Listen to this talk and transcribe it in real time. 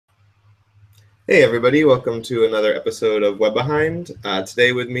Hey everybody, welcome to another episode of Web Behind.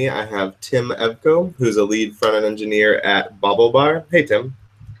 Today with me I have Tim Evko, who's a lead front-end engineer at BaubleBar. Hey Tim.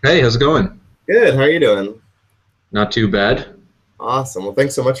 Hey, how's it going? Good, how are you doing? Not too bad. Awesome. Well,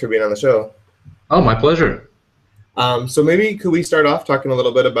 thanks so much for being on the show. Oh, my pleasure. So maybe could we start off talking a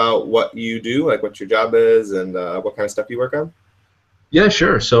little bit about what you do, like what your job is and what kind of stuff you work on? Yeah,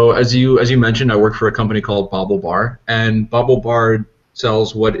 sure. So as you mentioned, I work for a company called BaubleBar, and BaubleBar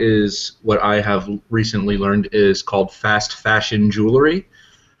sells what I have recently learned is called fast fashion jewelry.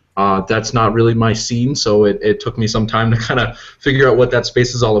 That's not really my scene, so it took me some time to kind of figure out what that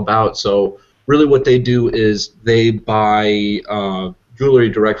space is all about. So really what they do is they buy jewelry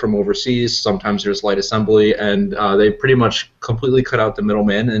direct from overseas. Sometimes there's light assembly, and they pretty much completely cut out the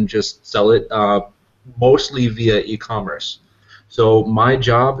middleman and just sell it mostly via e-commerce. So my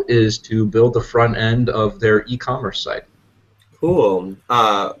job is to build the front end of their e-commerce site. Cool.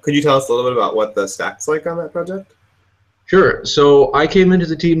 Could you tell us a little bit about what the stack's like on that project? Sure. So I came into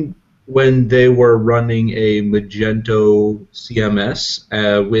the team when they were running a Magento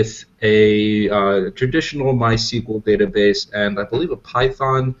CMS with a traditional MySQL database and I believe a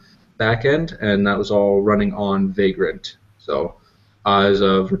Python backend, and that was all running on Vagrant, so as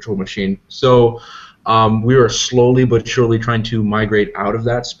a virtual machine. So we were slowly but surely trying to migrate out of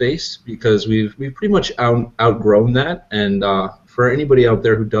that space because we've pretty much outgrown that. And for anybody out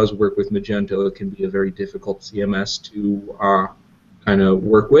there who does work with Magento, it can be a very difficult CMS to kind of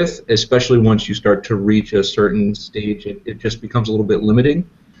work with, especially once you start to reach a certain stage. It just becomes a little bit limiting.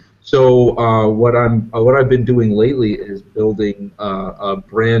 So what I've been doing lately is building a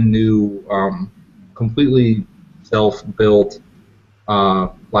brand new, completely self-built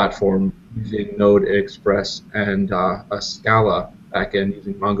platform using Node Express and a Scala backend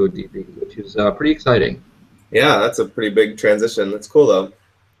using MongoDB, which is pretty exciting. Yeah, that's a pretty big transition. That's cool though.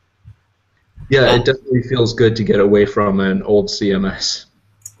 Yeah, Um, it definitely feels good to get away from an old CMS.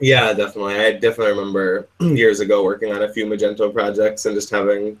 Yeah, definitely. I definitely remember years ago working on a few Magento projects and just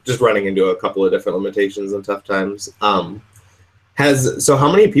running into a couple of different limitations and tough times. Has so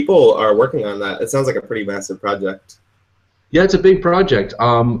how many people are working on that? It sounds like a pretty massive project. Yeah, it's a big project.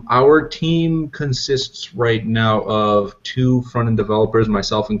 Our team consists right now of two front-end developers,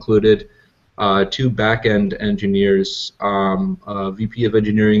 myself included, two back-end engineers, a VP of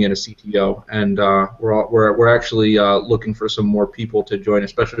engineering, and a CTO. And we're actually looking for some more people to join,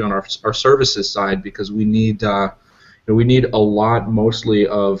 especially on our services side, because we need a lot, mostly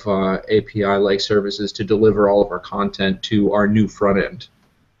of API-like services to deliver all of our content to our new front end.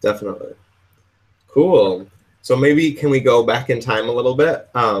 Definitely. Cool. So maybe can we go back in time a little bit?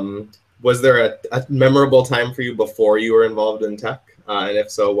 Was there a memorable time for you before you were involved in tech? And if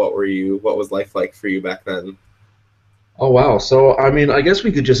so, what was life like for you back then? Oh wow! So I mean, I guess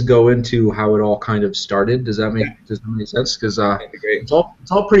we could just go into how it all kind of started. Does that make sense? Because That'd be great. it's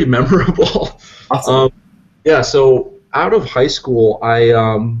all pretty memorable. Awesome. um, yeah. So out of high school, I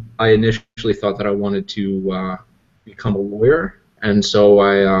initially thought that I wanted to become a lawyer, and so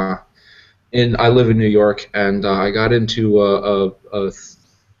I live in New York, and I got into a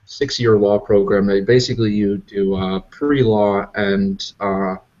 6-year law program. Basically, you do pre-law and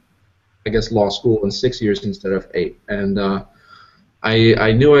I guess law school in 6 years instead of 8. And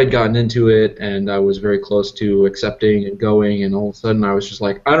I knew I'd gotten into it, and I was very close to accepting and going. And all of a sudden, I was just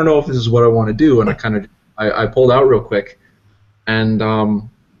like, I don't know if this is what I want to do. And I pulled out real quick, and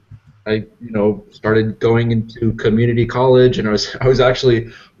I started going into community college, and I was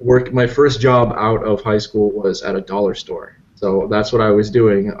actually my first job out of high school was at a dollar store. So that's what I was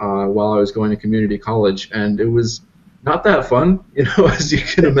doing while I was going to community college, and it was not that fun, as you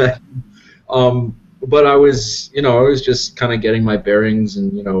can imagine. But I was just kind of getting my bearings,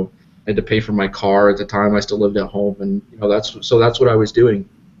 and I had to pay for my car at the time. I still lived at home, and that's what I was doing.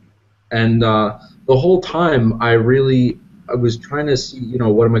 And the whole time, I was trying to see,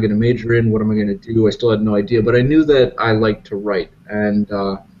 what am I going to major in? What am I going to do? I still had no idea, but I knew that I liked to write, and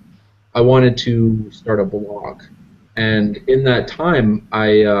I wanted to start a blog. And in that time,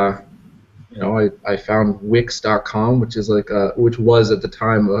 I found Wix.com, which was at the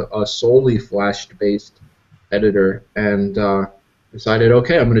time a solely Flash-based editor, and decided,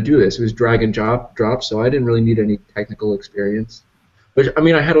 okay, I'm going to do this. It was drag and drop, so I didn't really need any technical experience. But I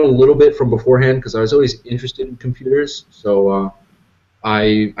mean, I had a little bit from beforehand because I was always interested in computers. So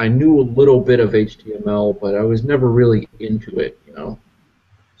I knew a little bit of HTML, but I was never really into it.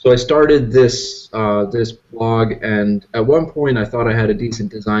 So I started this blog, and at one point I thought I had a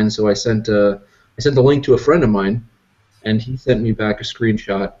decent design, so I sent a link to a friend of mine, and he sent me back a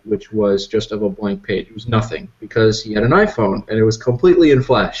screenshot, which was just of a blank page. It was nothing because he had an iPhone, and it was completely in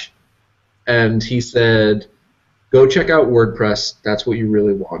Flash. and he said, "Go check out WordPress. That's what you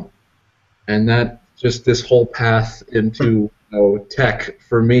really want." And that just this whole path into tech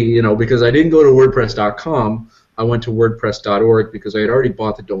for me, because I didn't go to WordPress.com. I went to WordPress.org because I had already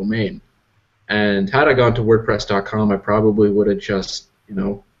bought the domain. And had I gone to WordPress.com, I probably would have just,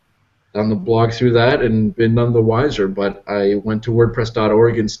 done the blog through that and been none the wiser. But I went to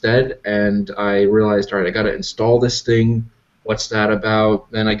WordPress.org instead, and I realized, all right, I got to install this thing. What's that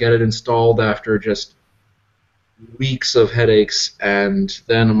about? Then I get it installed after just weeks of headaches, and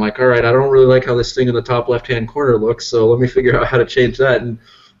then I'm like, all right, I don't really like how this thing in the top left-hand corner looks, so let me figure out how to change that. And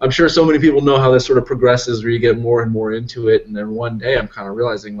I'm sure so many people know how this sort of progresses, where you get more and more into it, and then one day I'm kind of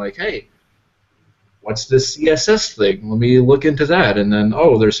realizing, like, hey, what's this CSS thing? Let me look into that. And then,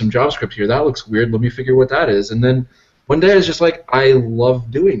 oh, there's some JavaScript here. That looks weird. Let me figure what that is. And then one day I was just like, I love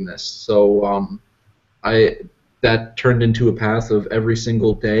doing this. So that turned into a path of every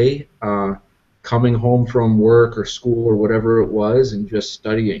single day coming home from work or school or whatever it was and just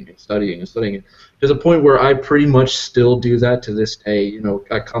studying and studying and studying. To the point where I pretty much still do that to this day.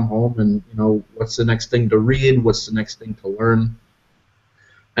 I come home and, what's the next thing to read? What's the next thing to learn?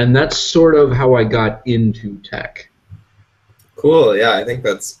 And that's sort of how I got into tech. Cool. Yeah, I think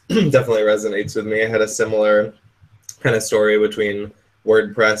that's definitely resonates with me. I had a similar kind of story between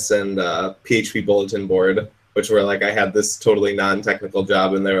WordPress and PHP Bulletin Board, which were like, I had this totally non-technical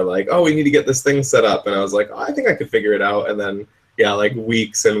job, and they were like, oh, we need to get this thing set up. And I was like, oh, I think I could figure it out. And then, yeah, like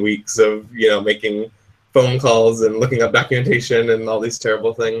weeks and weeks of, making phone calls and looking up documentation and all these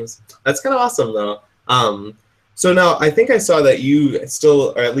terrible things. That's kind of awesome, though. So now I think I saw that you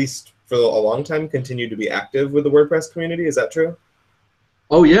still, or at least for a long time, continue to be active with the WordPress community. Is that true?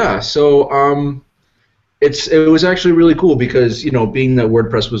 Oh, yeah. So it was actually really cool because, being that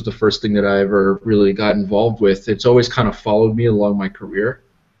WordPress was the first thing that I ever really got involved with, it's always kind of followed me along my career.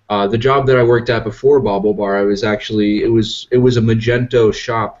 The job that I worked at before BaubleBar, I was actually, it was a Magento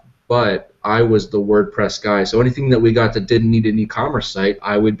shop, but I was the WordPress guy. So anything that we got that didn't need an e-commerce site,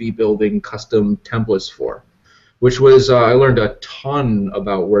 I would be building custom templates for, which was, I learned a ton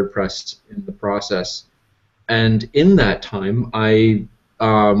about WordPress in the process. And in that time, I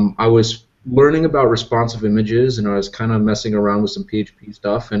was learning about responsive images, and I was kind of messing around with some PHP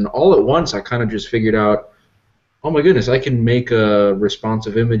stuff, and all at once I kind of just figured out, oh my goodness, I can make a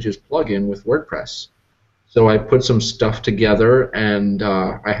responsive images plugin with WordPress. So I put some stuff together, and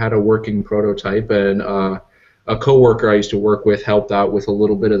I had a working prototype, and a coworker I used to work with helped out with a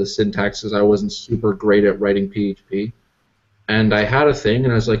little bit of the syntax, as I wasn't super great at writing PHP. And I had a thing,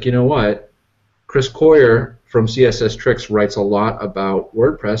 and I was like, you know what? Chris Coyer from CSS Tricks writes a lot about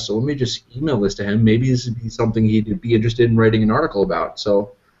WordPress, so let me just email this to him. Maybe this would be something he'd be interested in writing an article about.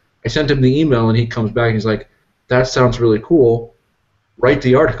 So I sent him the email, and he comes back and he's like, that sounds really cool. Write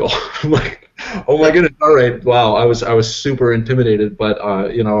the article. I'm like, oh my goodness, all right, wow. I was super intimidated, but I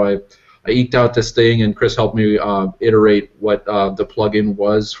eked out this thing, and Chris helped me iterate what the plugin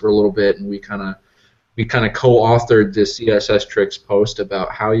was for a little bit, and we kind of co-authored this CSS Tricks post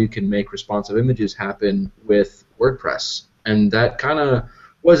about how you can make responsive images happen with WordPress. And that kind of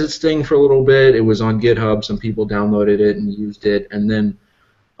was its thing for a little bit. It was on GitHub. Some people downloaded it and used it. And then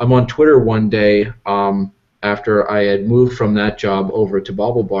I'm on Twitter one day after I had moved from that job over to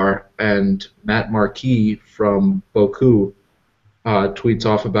BaubleBar, and Matt Marquis from Boku tweets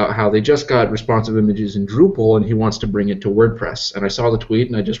off about how they just got responsive images in Drupal, and he wants to bring it to WordPress. And I saw the tweet,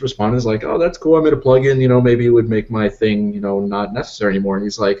 and I just responded like, oh, that's cool, I made a plugin, maybe it would make my thing, not necessary anymore. And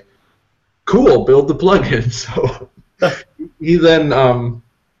he's like, cool, build the plugin. So he then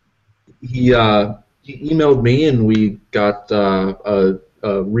he emailed me, and we got a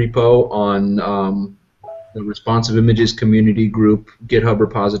repo on the responsive images community group GitHub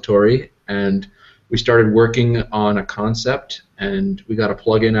repository, and we started working on a concept, and we got a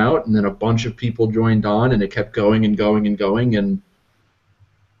plugin out, and then a bunch of people joined on, and it kept going and going and going. And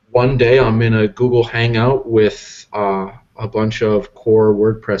one day I'm in a Google Hangout with a bunch of core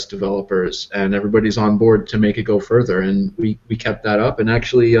WordPress developers, and everybody's on board to make it go further. And we kept that up, and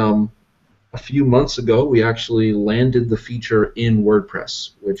actually a few months ago we actually landed the feature in WordPress,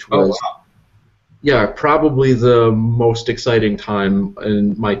 which was yeah, probably the most exciting time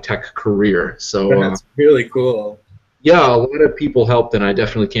in my tech career. So that's really cool. Yeah, a lot of people helped, and I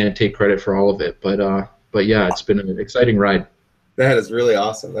definitely can't take credit for all of it. But yeah, it's been an exciting ride. That is really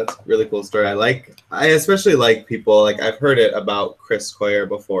awesome. That's a really cool story. I especially like people, like I've heard it about Chris Coyer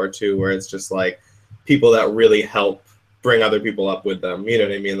before too, where it's just like people that really help bring other people up with them. You know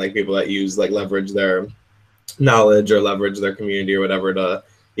what I mean? Like people that leverage their knowledge or leverage their community or whatever to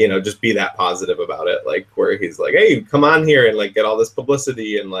you know, just be that positive about it, like where he's like, hey, come on here and like get all this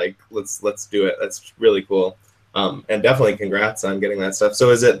publicity and like let's do it. That's really cool. And definitely congrats on getting that stuff. So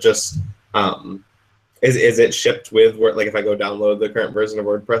is it just is it shipped with Word, like if I go download the current version of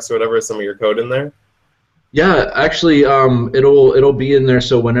WordPress or whatever, is some of your code in there? Yeah, actually, it'll be in there.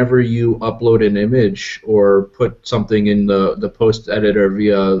 So whenever you upload an image or put something in the post editor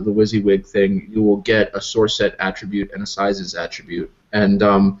via the WYSIWYG thing, you will get a source set attribute and a sizes attribute. And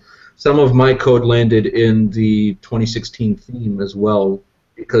some of my code landed in the 2016 theme as well,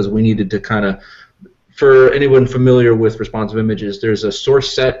 because we needed to kind of, for anyone familiar with responsive images, there's a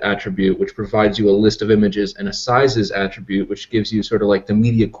source set attribute which provides you a list of images, and a sizes attribute which gives you sort of like the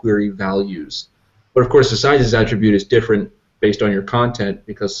media query values. But of course, the sizes attribute is different based on your content,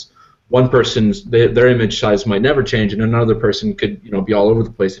 because one person's their image size might never change, and another person could, you know, be all over the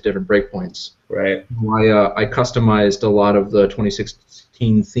place at different breakpoints. Right. I customized a lot of the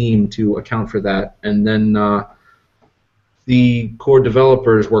 2016 theme to account for that, and then the core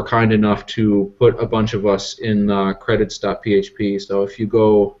developers were kind enough to put a bunch of us in credits.php. So if you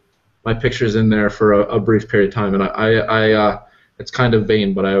go, my picture's in there for a brief period of time, and I it's kind of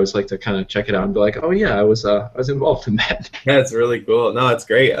vain, but I always like to kind of check it out and be like, oh yeah, I was involved in that. Yeah, it's really cool. No, it's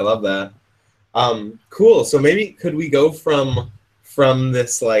great. I love that. Cool. So maybe could we go from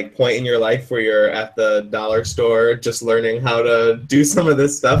this like point in your life where you're at the dollar store just learning how to do some of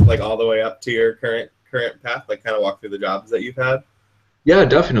this stuff, like all the way up to your current path, like kind of walk through the jobs that you've had? Yeah,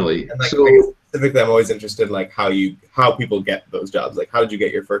 definitely. And like, So, I guess specifically, I'm always interested in like how people get those jobs. Like, how did you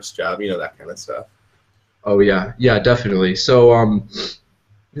get your first job? You know, that kind of stuff. oh yeah, definitely. So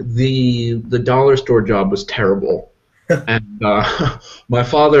the dollar store job was terrible, and my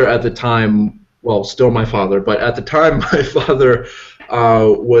father at the time, well, still my father, but at the time my father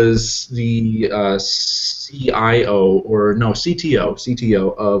was the CIO, or no,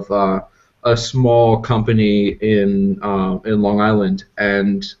 CTO of a small company in Long Island,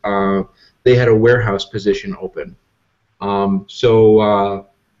 and they had a warehouse position open. So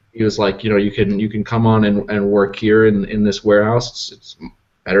he was like, you know, you can come on and work here in this warehouse. It's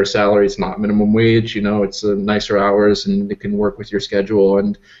better salary. It's not minimum wage. You know, it's nicer hours, and it can work with your schedule,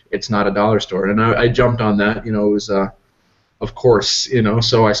 and it's not a dollar store. And I jumped on that. You know, it was of course, you know.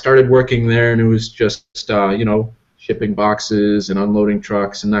 So I started working there, and it was just you know, shipping boxes and unloading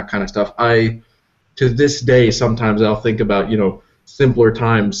trucks and that kind of stuff. To this day, sometimes I'll think about, you know, simpler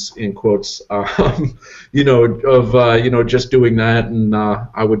times in quotes, you know, of you know, just doing that, and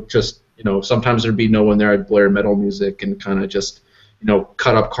I would just, you know, sometimes there'd be no one there. I'd blare metal music and kind of just, you know,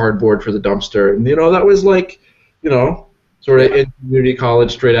 cut up cardboard for the dumpster, and you know, that was like, you know, sort of in community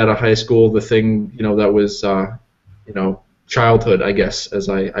college, straight out of high school, the thing, you know, that was you know, childhood, I guess, as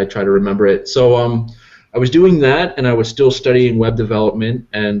I try to remember it. So I was doing that, and I was still studying web development,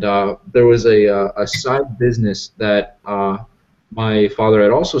 and there was a side business that my father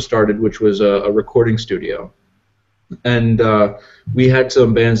had also started, which was a recording studio. And we had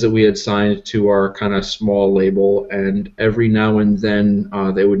some bands that we had signed to our kind of small label, and every now and then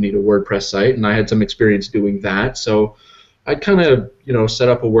they would need a WordPress site, and I had some experience doing that. So I'd kind of, you know, set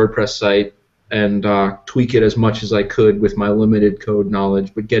up a WordPress site and tweak it as much as I could with my limited code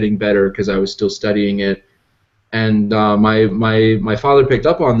knowledge, but getting better because I was still studying it. And my father picked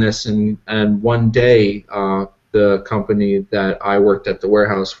up on this, and one day the company that I worked at the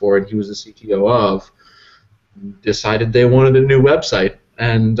warehouse for, and he was the CTO of, decided they wanted a new website.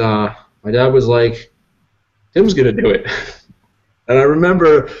 And my dad was like, Tim's going to do it. And I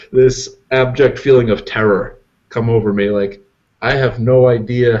remember this abject feeling of terror come over me, like, I have no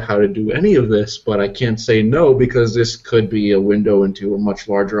idea how to do any of this, but I can't say no because this could be a window into a much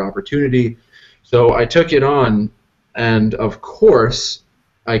larger opportunity. So I took it on, and of course,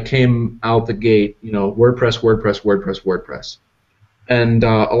 I came out the gate, you know, WordPress. And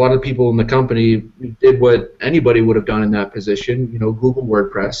a lot of people in the company did what anybody would have done in that position, you know, Google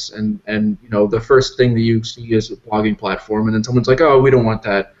WordPress, and you know, the first thing that you see is a blogging platform, and then someone's like, oh, we don't want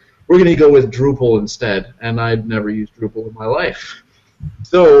that. We're going to go with Drupal instead. And I'd never used Drupal in my life.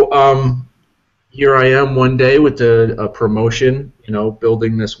 So here I am one day with a promotion, you know,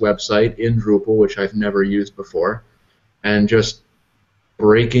 building this website in Drupal, which I've never used before, and just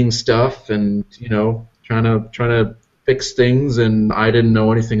breaking stuff and, you know, trying to fix things. And I didn't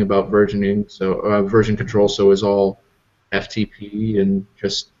know anything about versioning, so version control, so it was all FTP and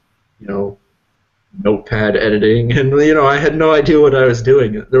just, you know, notepad editing, and you know, I had no idea what I was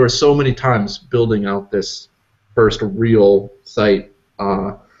doing. There were so many times building out this first real site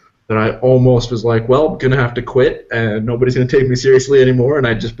that I almost was like, well, I'm gonna have to quit, and nobody's gonna take me seriously anymore, and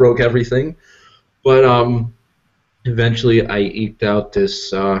I just broke everything. But Eventually, I eked out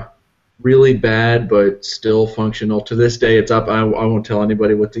this really bad but still functional. To this day, it's up. I won't tell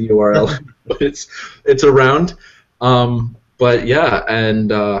anybody what the URL is, but it's around. But yeah,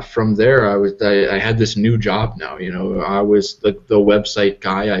 and from there, I had this new job now. You know, I was the website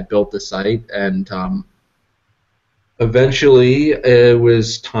guy. I built the site, and eventually it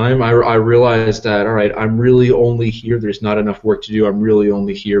was time. I realized that, all right, I'm really only here. There's not enough work to do. I'm really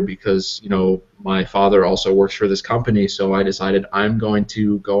only here because, you know, my father also works for this company. So I decided I'm going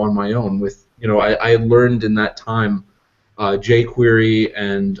to go on my own with, you know, I learned in that time jQuery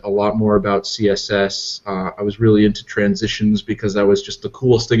and a lot more about CSS. I was really into transitions because that was just the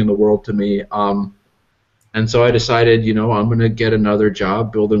coolest thing in the world to me. And so I decided, you know, I'm going to get another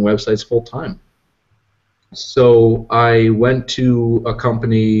job building websites full time. So I went to a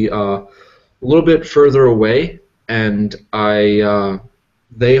company a little bit further away, and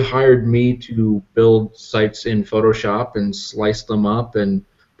they hired me to build sites in Photoshop and slice them up and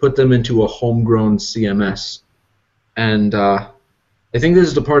put them into a homegrown CMS. And I think this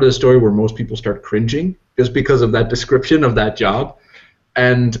is the part of the story where most people start cringing just because of that description of that job.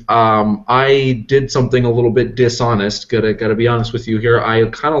 And I did something a little bit dishonest. Gotta be honest with you here. I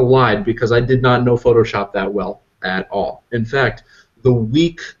kind of lied because I did not know Photoshop that well at all. In fact, the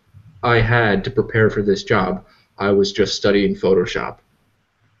week I had to prepare for this job, I was just studying Photoshop.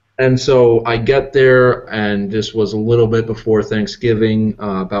 And so I get there, and this was a little bit before Thanksgiving,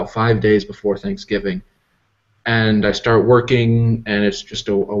 about 5 days before Thanksgiving. And I start working, and it's just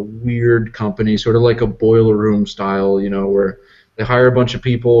a weird company, sort of like a boiler room style, you know, where they hire a bunch of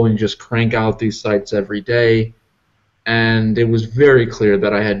people and just crank out these sites every day. And it was very clear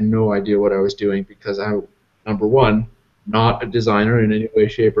that I had no idea what I was doing because I, number one, not a designer in any way,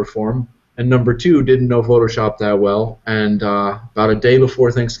 shape, or form, and number two, didn't know Photoshop that well. And about a day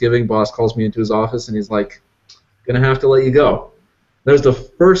before Thanksgiving, boss calls me into his office, and he's like, "Gonna have to let you go." That was the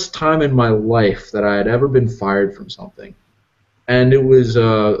first time in my life that I had ever been fired from something. And it was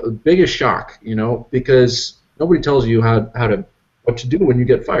the biggest shock, you know, because nobody tells you what to do when you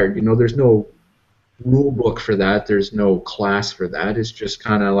get fired. You know, there's no rule book for that. There's no class for that. It's just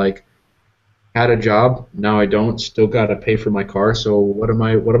kind of like, had a job, now I don't, still got to pay for my car, so what am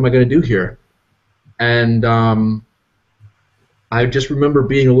I going to do here? And I just remember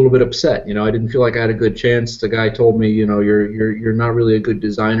being a little bit upset. You know, I didn't feel like I had a good chance. The guy told me, you know, you're not really a good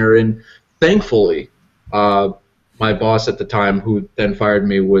designer. And thankfully, my boss at the time, who then fired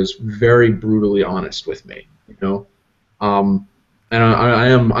me, was very brutally honest with me. You know, and I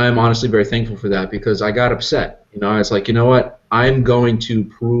am honestly very thankful for that because I got upset. You know, I was like, you know what, I'm going to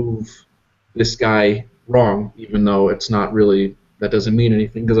prove this guy wrong, even though it's not really, that doesn't mean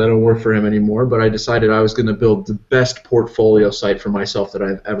anything because I don't work for him anymore, but I decided I was going to build the best portfolio site for myself that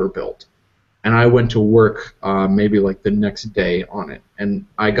I've ever built. And I went to work maybe like the next day on it. And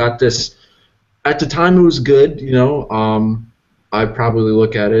I got this, at the time it was good, you know, I probably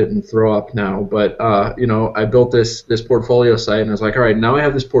look at it and throw up now, but you know, I built this portfolio site and I was like, all right, now I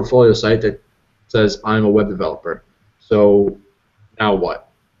have this portfolio site that says I'm a web developer. So now what?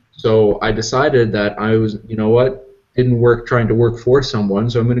 So I decided that I was, you know what, didn't work trying to work for someone,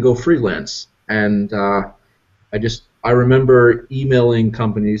 so I'm going to go freelance. And I remember emailing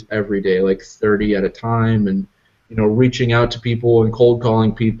companies every day, like 30 at a time, and you know, reaching out to people and cold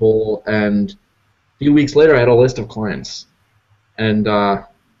calling people. And a few weeks later, I had a list of clients. And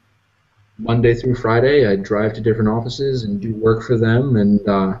Monday through Friday, I'd drive to different offices and do work for them. And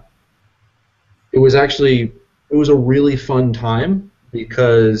it was a really fun time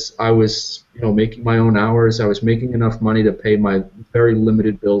because I was, you know, making my own hours. I was making enough money to pay my very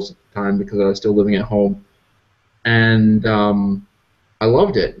limited bills at the time because I was still living at home. And I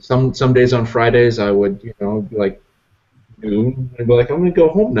loved it. Some days on Fridays I would, you know, be like noon and be like, I'm going to go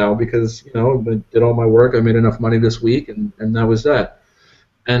home now because, you know, I did all my work. I made enough money this week, and that was that.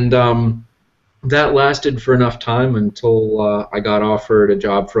 And that lasted for enough time until I got offered a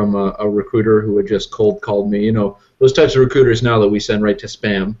job from a recruiter who had just cold called me. You know, those types of recruiters now that we send right to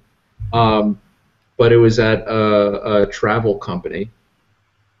spam. But it was at a travel company,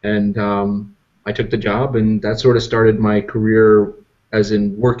 and I took the job, and that sort of started my career as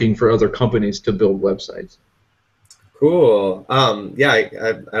in working for other companies to build websites. Cool. Yeah,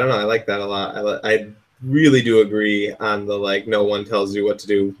 I don't know. I like that a lot. I really do agree on the, like, no one tells you what to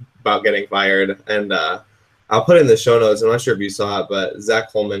do about getting fired. And I'll put in the show notes. I'm not sure if you saw it, but Zach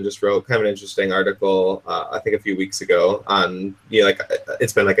Holman just wrote kind of an interesting article, I think a few weeks ago, on, you know, like,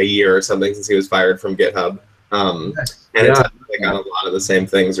 it's been like a year or something since he was fired from GitHub. And it's like on a lot of the same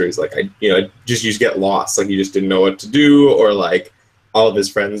things where he's like, you know, you just get lost. Like, you just didn't know what to do, or like all of his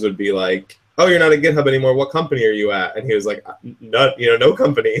friends would be like, "Oh, you're not at GitHub anymore. What company are you at?" And he was like, "Not, no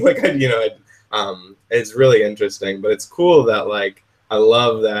company." Like, it's really interesting, but it's cool that like I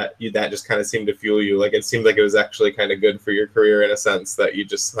love that that just kind of seemed to fuel you. Like, it seemed like it was actually kind of good for your career in a sense that you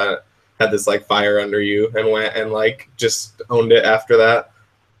just had this like fire under you and went and like just owned it after that.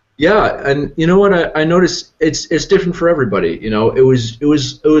 Yeah, and you know what I noticed, it's different for everybody. It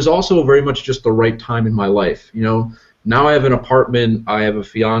was also very much just the right time in my life. Now I have an apartment, I have a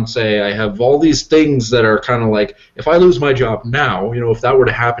fiance, I have all these things that are kind of like, if I lose my job now, if that were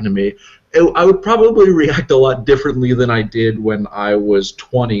to happen to me, I would probably react a lot differently than I did when I was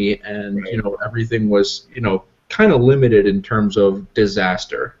 20 and Right. everything was kind of limited in terms of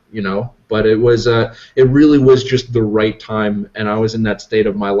disaster. But it really was just the right time, and I was in that state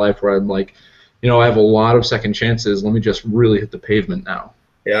of my life where I'm like, I have a lot of second chances. Let me just really hit the pavement now.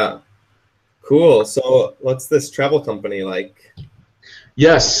 Yeah. Cool. So what's this travel company like?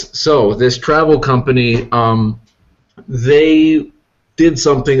 Yes. So this travel company, they did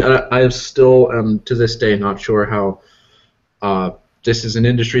something. I still am to this day not sure how. This is an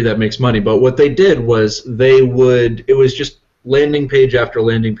industry that makes money, but what they did was it was just landing page after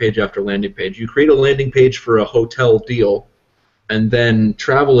landing page after landing page. You create a landing page for a hotel deal, and then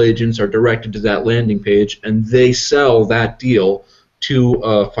travel agents are directed to that landing page, and they sell that deal to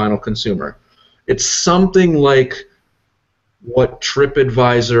a final consumer. It's something like what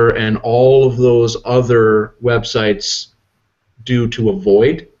TripAdvisor and all of those other websites do to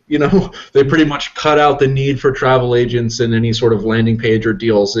avoid. They pretty much cut out the need for travel agents and any sort of landing page or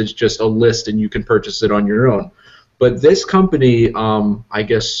deals. It's just a list, and you can purchase it on your own. But this company, I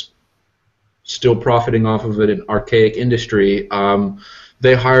guess, still profiting off of an archaic industry,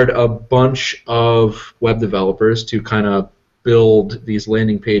 they hired a bunch of web developers to kind of build these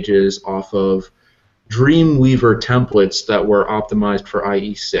landing pages off of Dreamweaver templates that were optimized for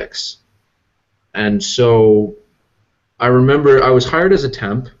IE6. And so I remember I was hired as a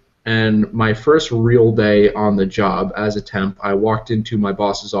temp, and my first real day on the job as a temp, I walked into my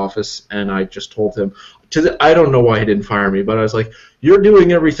boss's office and I just told him, I don't know why he didn't fire me, but I was like, "You're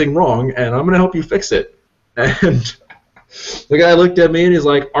doing everything wrong, and I'm going to help you fix it." And the guy looked at me and he's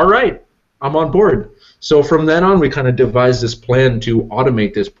like, "All right, I'm on board." So from then on, we kind of devised this plan to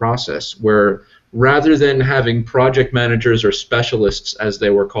automate this process where rather than having project managers or specialists, as they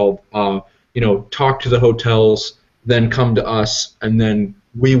were called, talk to the hotels, then come to us, and then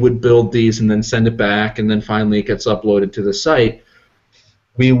we would build these and then send it back, and then finally it gets uploaded to the site.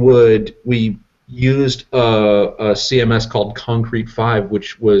 We used a CMS called Concrete 5,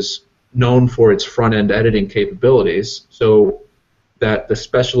 which was known for its front-end editing capabilities, so that the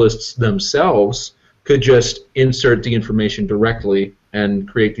specialists themselves could just insert the information directly and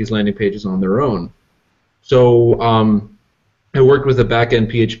create these landing pages on their own. So I worked with a back-end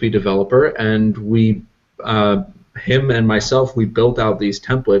PHP developer, and him and myself, we built out these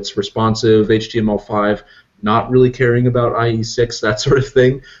templates, responsive, HTML5, not really caring about IE6, that sort of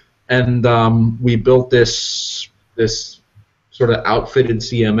thing. And we built this sort of outfitted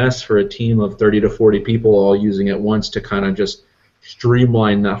CMS for a team of 30 to 40 people all using it once to kind of just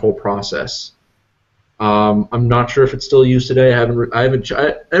streamline that whole process. I'm not sure if it's still used today. I haven't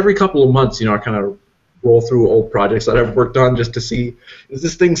every couple of months, I kind of roll through old projects that I've worked on just to see, is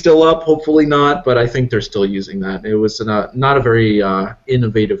this thing still up? Hopefully not, but I think they're still using that. It was not a very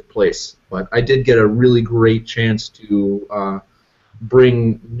innovative place, but I did get a really great chance to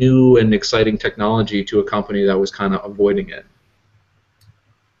bring new and exciting technology to a company that was kind of avoiding it.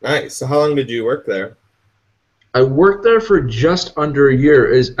 Nice. So how long did you work there? I worked there for just under a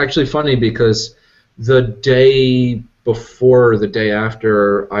year. It's actually funny because the day before the day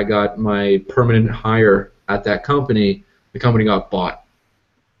after I got my permanent hire at that company, the company got bought.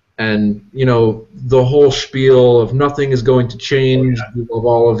 And, the whole spiel of nothing is going to change, we love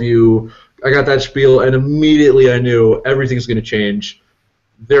all of you. I got that spiel, and immediately I knew everything's going to change.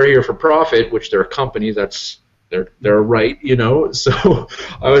 They're here for profit, which they're a company, they're right, So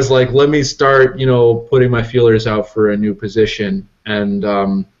I was like, let me start, putting my feelers out for a new position. And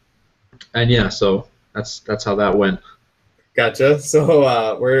yeah, so that's how that went. Gotcha.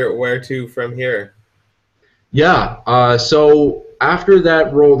 So where to from here? Yeah. So after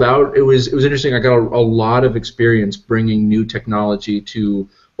that rolled out, it was interesting. I got a lot of experience bringing new technology to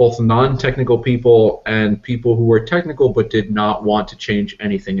both non-technical people and people who were technical but did not want to change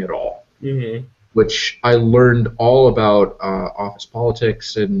anything at all. Mm-hmm. Which I learned all about office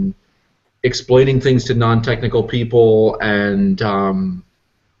politics and explaining things to non-technical people, and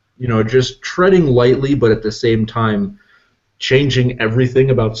just treading lightly, but at the same time changing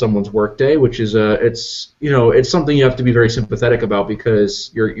everything about someone's workday, which is it's something you have to be very sympathetic about,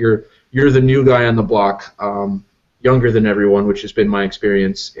 because you're you're the new guy on the block, younger than everyone, which has been my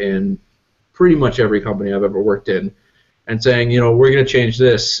experience in pretty much every company I've ever worked in, and saying, we're going to change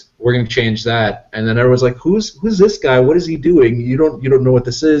this, we're going to change that, and then everyone's like, who's this guy? What is he doing? You don't know what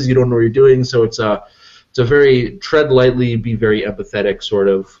this is. You don't know what you're doing. So it's a very tread lightly, be very empathetic sort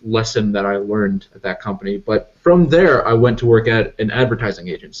of lesson that I learned at that company. But from there, I went to work at an advertising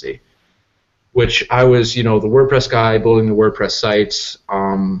agency, which I was, the WordPress guy building the WordPress sites.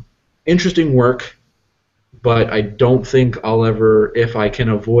 Interesting work, but I don't think I'll ever, if I can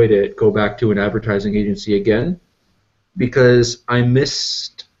avoid it, go back to an advertising agency again, because I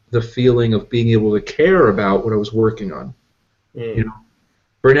missed the feeling of being able to care about what I was working on.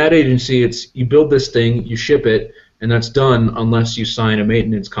 For an ad agency, it's you build this thing, you ship it, and that's done unless you sign a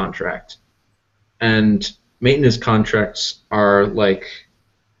maintenance contract. And maintenance contracts are like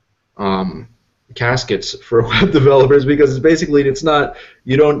caskets for web developers, because it's not,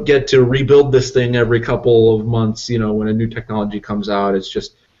 you don't get to rebuild this thing every couple of months, when a new technology comes out. It's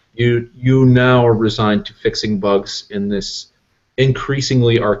just you now are resigned to fixing bugs in this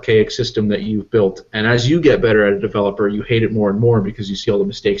increasingly archaic system that you've built. And as you get better at a developer, you hate it more and more because you see all the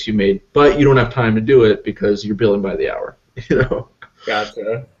mistakes you made, but you don't have time to do it because you're billing by the hour.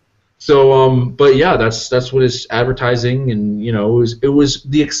 Gotcha. So, but yeah, that's what is advertising, and it was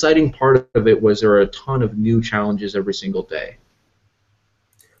the exciting part of it was there were a ton of new challenges every single day.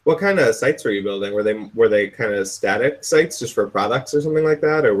 What kind of sites were you building? Were they kind of static sites just for products or something like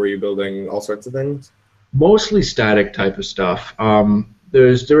that, or were you building all sorts of things? Mostly static type of stuff. There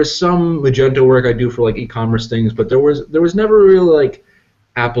was some Magento work I do for like e-commerce things, but there was never really like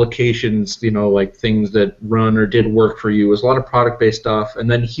applications, like things that run or did work for you. It was a lot of product-based stuff, and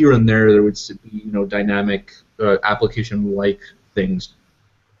then here and there would be dynamic application-like things.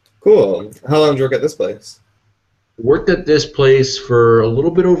 Cool. How long did you work at this place? Worked at this place for a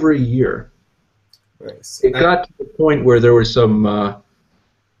little bit over a year. Nice. It got to the point where there was some.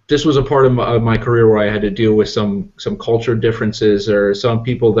 This was a part of my career where I had to deal with some culture differences, or some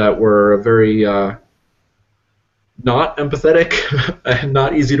people that were very not empathetic and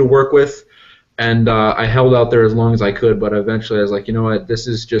not easy to work with, and I held out there as long as I could, but eventually I was like, you know what, this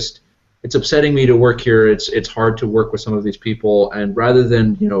is just, it's upsetting me to work here. It's hard to work with some of these people, and rather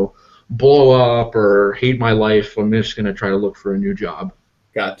than blow up or hate my life, I'm just going to try to look for a new job.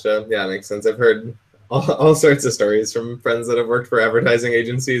 Gotcha. Yeah, makes sense. I've heard all sorts of stories from friends that have worked for advertising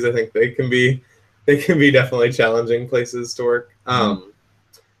agencies. I think they can be definitely challenging places to work.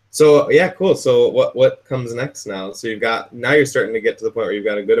 So yeah, cool. So what comes next now? So now you're starting to get to the point where you've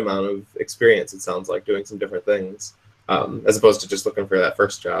got a good amount of experience, it sounds like, doing some different things, as opposed to just looking for that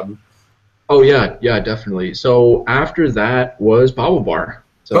first job. Oh yeah, definitely. So after that was BaubleBar.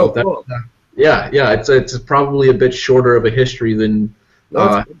 So cool. Yeah, it's probably a bit shorter of a history than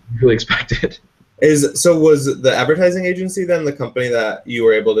really expected. So was the advertising agency then the company that you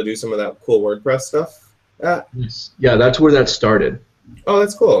were able to do some of that cool WordPress stuff at? Yes. Yeah, that's where that started. Oh,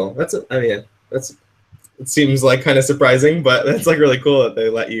 that's cool. It seems like kind of surprising, but that's like really cool that they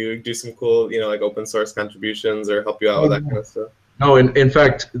let you do some cool, like open source contributions or help you out with that kind of stuff. No, in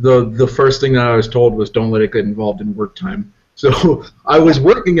fact, the first thing that I was told was don't let it get involved in work time. So I was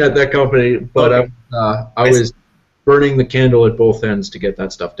working at that company, but okay. I was burning the candle at both ends to get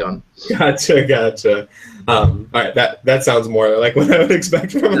that stuff done. Gotcha. All right, that sounds more like what I would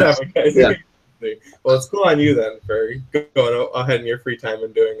expect from an advertising agency. Well, it's cool on you then for going ahead in your free time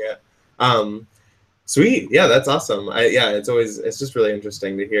and doing it. Sweet. Yeah, that's awesome. It's just really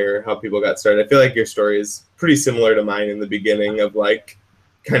interesting to hear how people got started. I feel like your story is pretty similar to mine in the beginning of like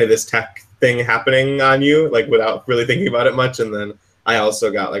kind of this tech thing happening on you, like without really thinking about it much. And then I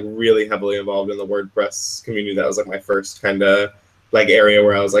also got like really heavily involved in the WordPress community. That was like my first kind of like area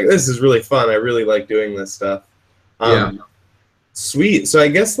where I was like, this is really fun. I really like doing this stuff. Sweet. So I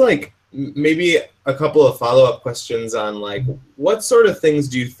guess like maybe a couple of follow-up questions on like what sort of things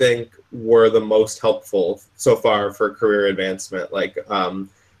do you think were the most helpful so far for career advancement? Like,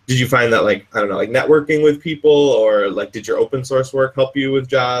 did you find that like, I don't know, like networking with people, or like did your open source work help you with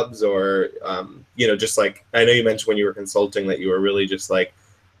jobs, or just like, I know you mentioned when you were consulting that you were really just like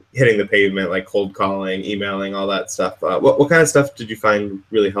hitting the pavement, like cold calling, emailing, all that stuff. What kind of stuff did you find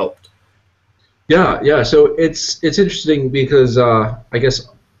really helped? Yeah. So it's interesting because I guess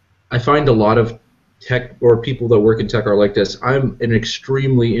I find a lot of tech or people that work in tech are like this. I'm an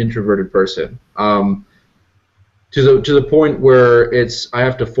extremely introverted person, to the point where I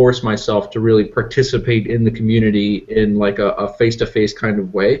have to force myself to really participate in the community in like a face-to-face kind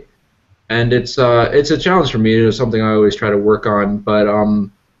of way, and it's a challenge for me. It's something I always try to work on, but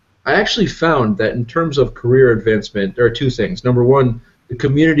I actually found that in terms of career advancement, there are two things. Number one, The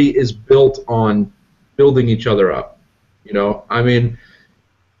community is built on building each other up. You know, I mean,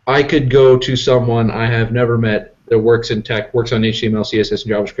 I could go to someone I have never met that works in tech, works on HTML, CSS,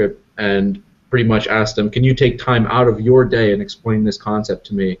 and JavaScript, and pretty much ask them, can you take time out of your day and explain this concept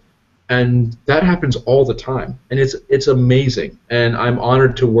to me? And that happens all the time, and it's amazing. And I'm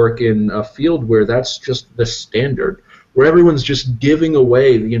honored to work in a field where that's just the standard, where everyone's just giving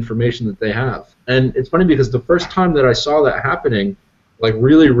away the information that they have. And it's funny because the first time that I saw that happening, like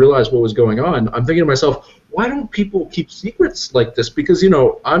really realized what was going on, I'm thinking to myself, why don't people keep secrets like this? Because, you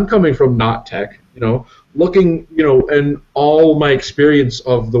know, I'm coming from not tech, you know, looking, you know, and all my experience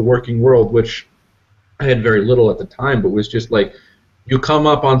of the working world, which I had very little at the time, but was just like, you come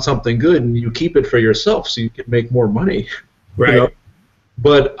up on something good and you keep it for yourself so you can make more money. Right. You know?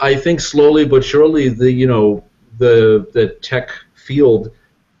 But I think slowly but surely the tech field,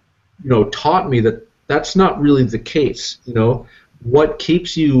 you know, taught me that that's not really the case. You know, what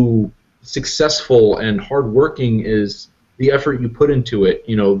keeps you successful and hardworking is the effort you put into it.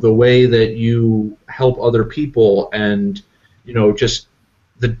 You know, the way that you help other people, and you know, just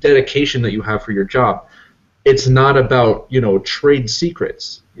the dedication that you have for your job. It's not about, you know, trade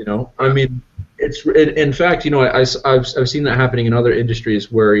secrets. You know, I mean, it's in fact, you know, I've seen that happening in other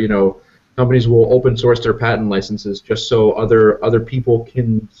industries where, you know, companies will open source their patent licenses just so other people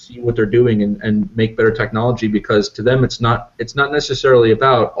can see what they're doing and make better technology, because to them it's not necessarily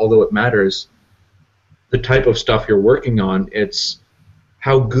about, although it matters, the type of stuff you're working on. It's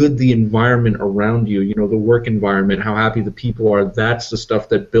how good the environment around you, you know, the work environment, how happy the people are. That's the stuff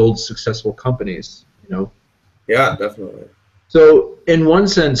that builds successful companies, you know. Yeah, definitely. So in one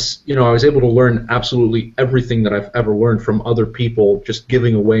sense, you know, I was able to learn absolutely everything that I've ever learned from other people just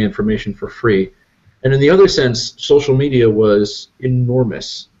giving away information for free. And in the other sense, social media was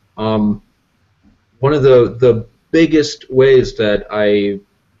enormous. One of the biggest ways that I, you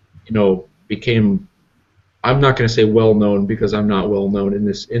know, became, I'm not going to say well known because I'm not well known in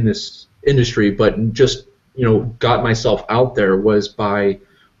this industry, but just, you know, got myself out there was by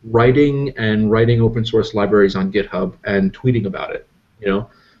writing open source libraries on GitHub and tweeting about it. You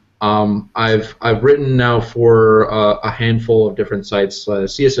know, I've written now for a handful of different sites,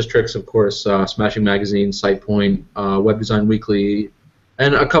 CSS Tricks, of course, Smashing Magazine, SitePoint, Web Design Weekly,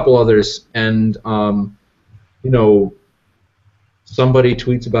 and a couple others. And you know, somebody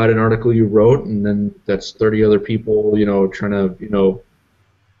tweets about an article you wrote, and then that's 30 other people, you know, trying to, you know,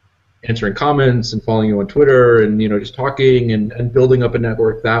 answering comments and following you on Twitter, and, you know, just talking and building up a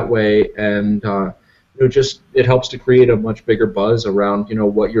network that way. And you know, just it helps to create a much bigger buzz around, you know,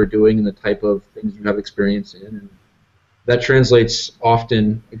 what you're doing and the type of things you have experience in. And that translates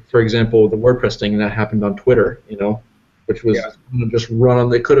often, for example, the WordPress thing that happened on Twitter, you know, which was just run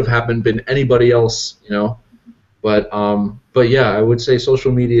on. It could have happened been anybody else, you know. But yeah, I would say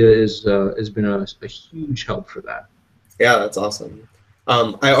social media has been a huge help for that. Yeah, that's awesome.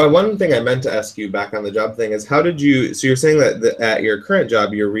 One thing I meant to ask you back on the job thing is, how did you, so you're saying that at your current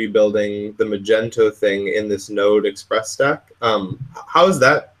job you're rebuilding the Magento thing in this Node Express stack. How is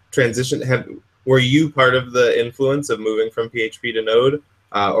that transition? Were you part of the influence of moving from PHP to Node,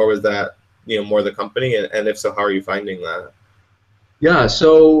 or was that, you know, more the company? And if so, how are you finding that? Yeah,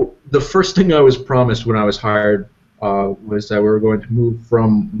 so the first thing I was promised when I was hired was that we were going to move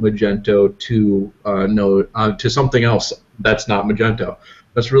from Magento to Node, to something else that's not Magento.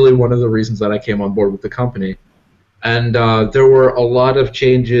 That's really one of the reasons that I came on board with the company. And there were a lot of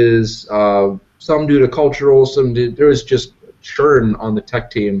changes, some due to cultural, there was just churn on the tech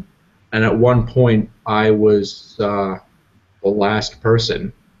team. And at one point, I was the last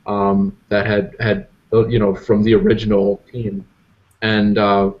person that had you know, from the original team. And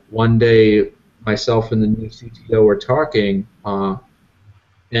one day, myself and the new CTO were talking,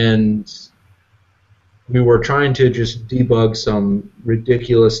 and we were trying to just debug some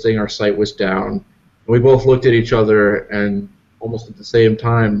ridiculous thing. Our site was down. We both looked at each other, and almost at the same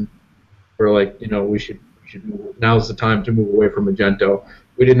time, we're like, you know, we should move. Now's the time to move away from Magento.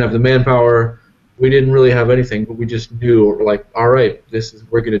 We didn't have the manpower. We didn't really have anything, but we just knew, we're like, all right,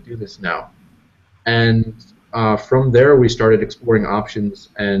 we're going to do this now. And from there, we started exploring options,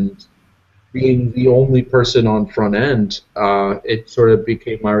 and being the only person on front end, it sort of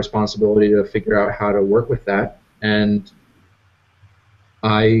became my responsibility to figure out how to work with that. And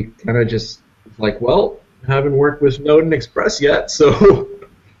I kind of just was like, well, I haven't worked with Node and Express yet, so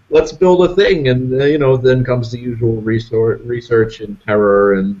let's build a thing. And you know, then comes the usual research and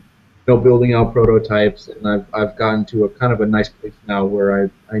terror, and you know, building out prototypes. And I've gotten to a kind of a nice place now where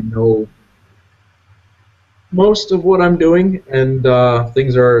I know most of what I'm doing, and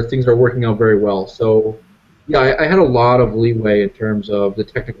things are working out very well. So Yeah, I had a lot of leeway in terms of the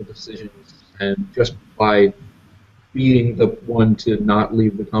technical decisions, and just by being the one to not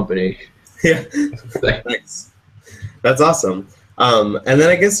leave the company. Yeah, nice. That's awesome. And then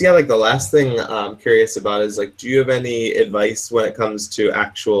I guess, yeah, like the last thing I'm curious about is like, do you have any advice when it comes to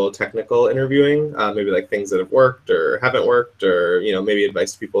actual technical interviewing? Maybe like things that have worked or haven't worked, or maybe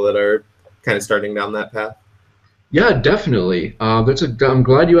advice to people that are kind of starting down that path. Yeah, definitely. I'm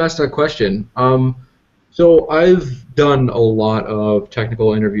glad you asked that question. So I've done a lot of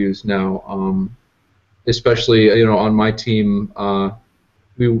technical interviews now, especially on my team.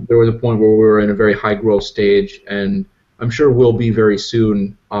 There was a point where we were in a very high growth stage, and I'm sure we'll be very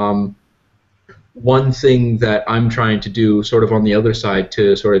soon. One thing that I'm trying to do, sort of on the other side,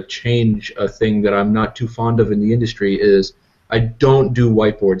 to sort of change a thing that I'm not too fond of in the industry is I don't do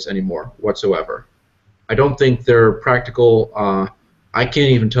whiteboards anymore whatsoever. I don't think they're practical. I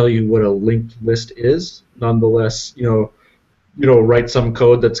can't even tell you what a linked list is. Nonetheless, write some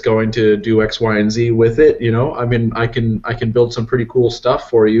code that's going to do X, Y, and Z with it. I mean, I can build some pretty cool stuff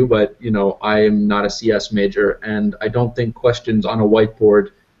for you, but I am not a CS major, and I don't think questions on a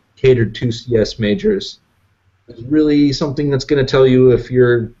whiteboard catered to CS majors is really something that's going to tell you if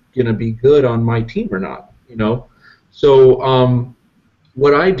you're going to be good on my team or not. So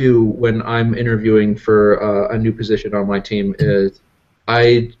what I do when I'm interviewing for a new position on my team is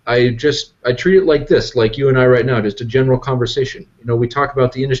I treat it like this, like you and I right now, just a general conversation. We talk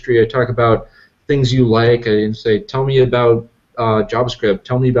about the industry. I talk about things you like. I say, tell me about JavaScript.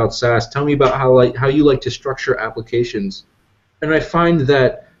 Tell me about SAS. Tell me about how you like to structure applications. And I find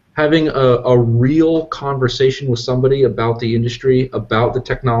that having a real conversation with somebody about the industry, about the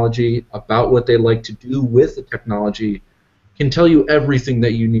technology, about what they like to do with the technology, can tell you everything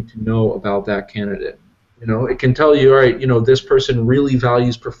that you need to know about that candidate. It can tell you, all right, this person really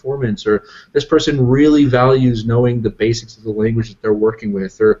values performance, or this person really values knowing the basics of the language that they're working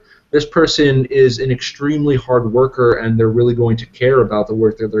with, or this person is an extremely hard worker and they're really going to care about the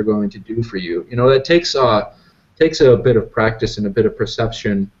work that they're going to do for you. That takes a bit of practice and a bit of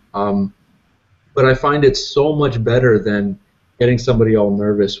perception, but I find it so much better than getting somebody all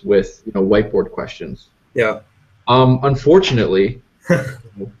nervous with whiteboard questions. Yeah. Unfortunately,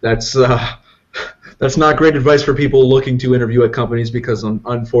 that's that's not great advice for people looking to interview at companies because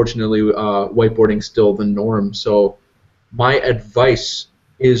unfortunately, whiteboarding's still the norm. So my advice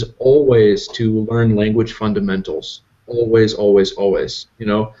is always to learn language fundamentals. Always, always, always.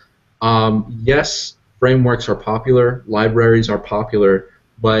 Yes, frameworks are popular, libraries are popular,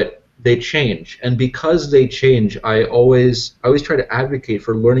 but they change, and because they change, I always try to advocate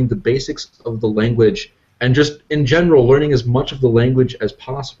for learning the basics of the language, and just in general learning as much of the language as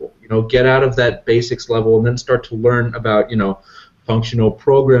possible. Get out of that basics level and then start to learn about functional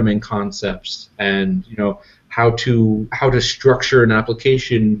programming concepts, and how to structure an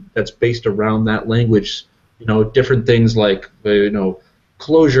application that's based around that language. Different things like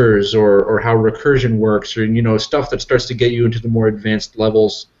closures, or how recursion works, or stuff that starts to get you into the more advanced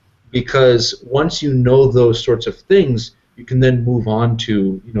levels, because once you know those sorts of things, you can then move on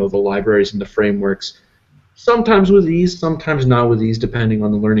to the libraries and the frameworks, sometimes with ease, sometimes not with ease, depending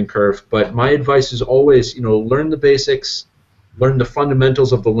on the learning curve. But my advice is always learn the basics, learn the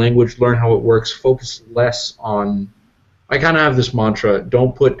fundamentals of the language, learn how it works, focus less on, I kind of have this mantra,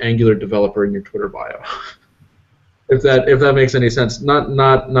 don't put Angular developer in your Twitter bio. If that makes any sense.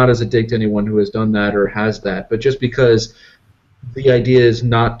 Not as a dig to anyone who has done that or has that, but just because the idea is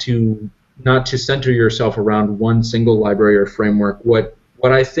not to center yourself around one single library or framework. What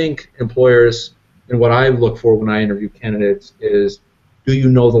I think employers, and what I look for when I interview candidates, is, do you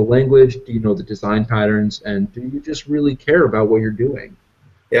know the language? Do you know the design patterns? And do you just really care about what you're doing?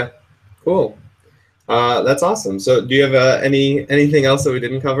 Yeah. Cool. That's awesome. So do you have anything else that we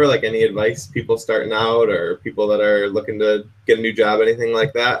didn't cover, like any advice people starting out or people that are looking to get a new job, anything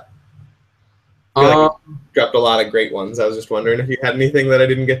like that? I feel like you dropped a lot of great ones. I was just wondering if you had anything that I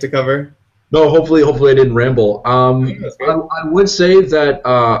didn't get to cover. No, hopefully I didn't ramble. That's I, good. I would say that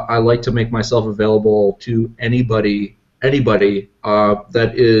I like to make myself available to anybody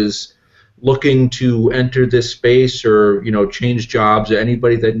that is looking to enter this space, or change jobs, or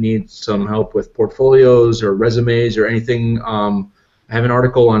anybody that needs some help with portfolios or resumes or anything. I have an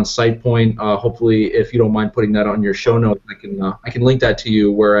article on SitePoint. Hopefully, if you don't mind putting that on your show notes, I can link that to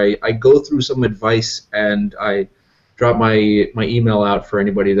you, where I go through some advice, and I drop my email out for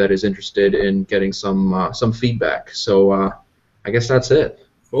anybody that is interested in getting some feedback. So I guess that's it.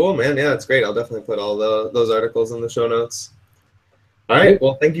 Cool, man. Yeah, that's great. I'll definitely put all those articles in the show notes. All right. Great.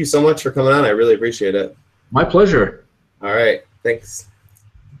 Well, thank you so much for coming on. I really appreciate it. My pleasure. All right. Thanks.